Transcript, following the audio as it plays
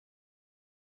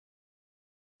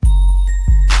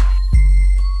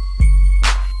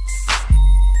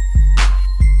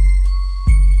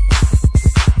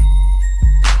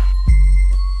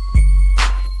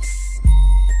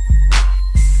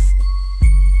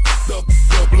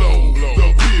the blow,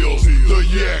 the pills, the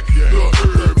yak, the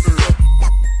herbs. The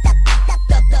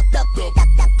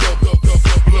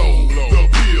blow, the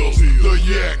pills, the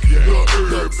yak, the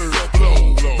herbs. The blow, the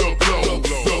blow, the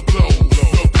blow, the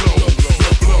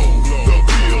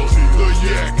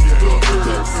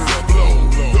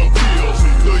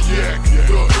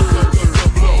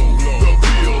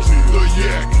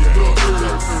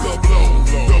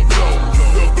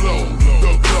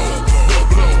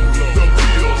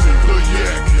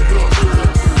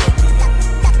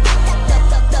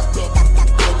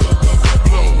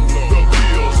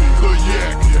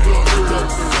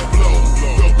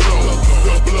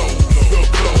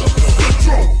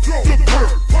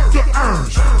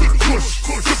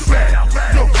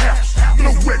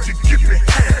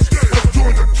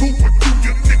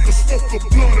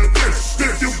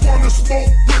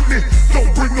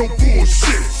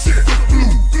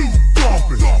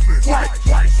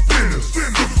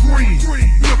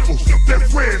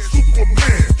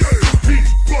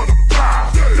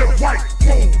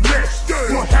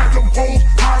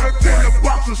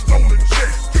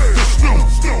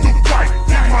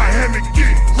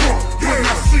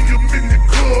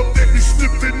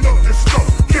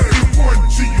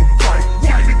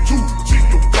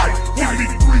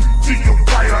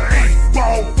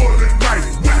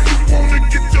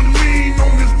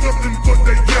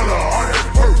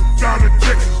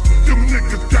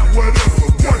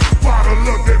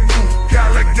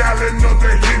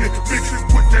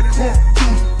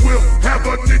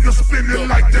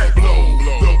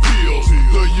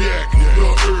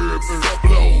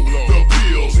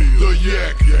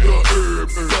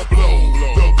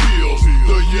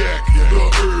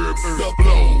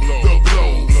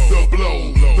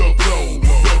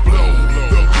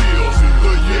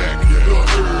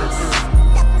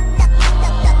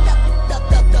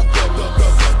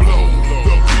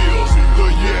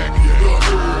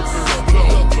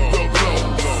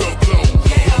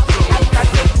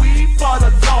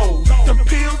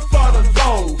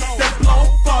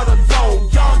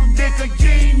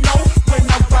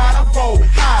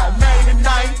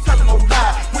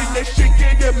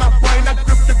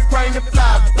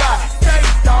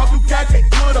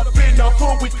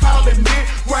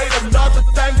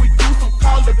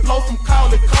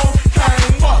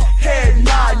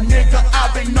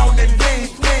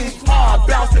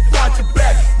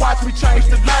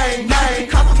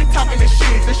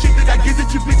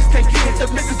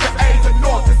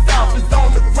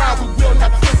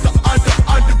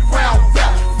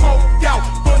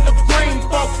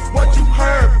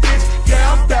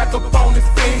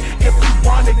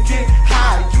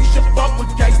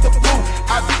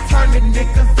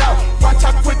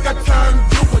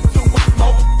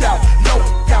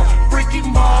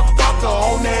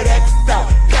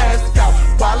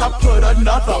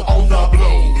blow,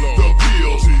 the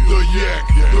pills, the yak,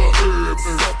 the herbs.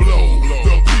 The blow,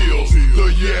 the pills,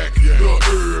 the yak, the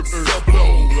herbs. The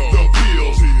blow, the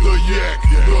pills, the yak,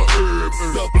 the herbs.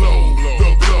 The blow,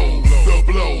 the blow, the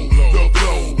blow, the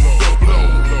blow, the blow,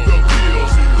 the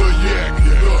pills, the yak,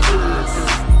 the herbs.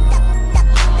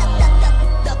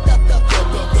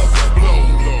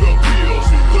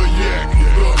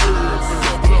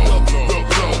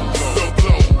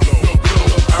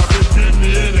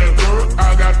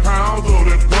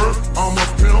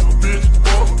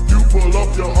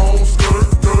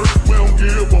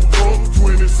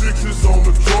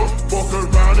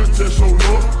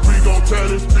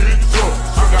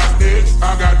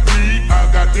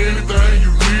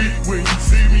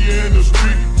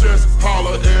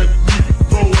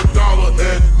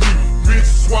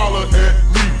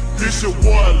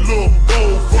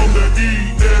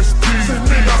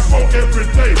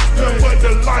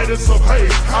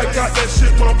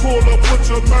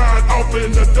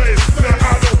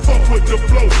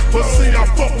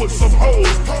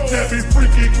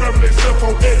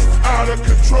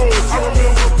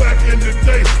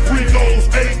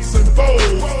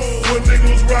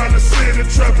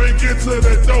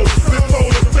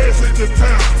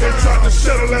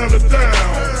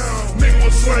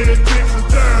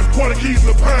 Keys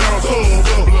a pound. The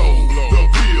blow, the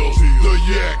pills, the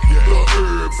yak.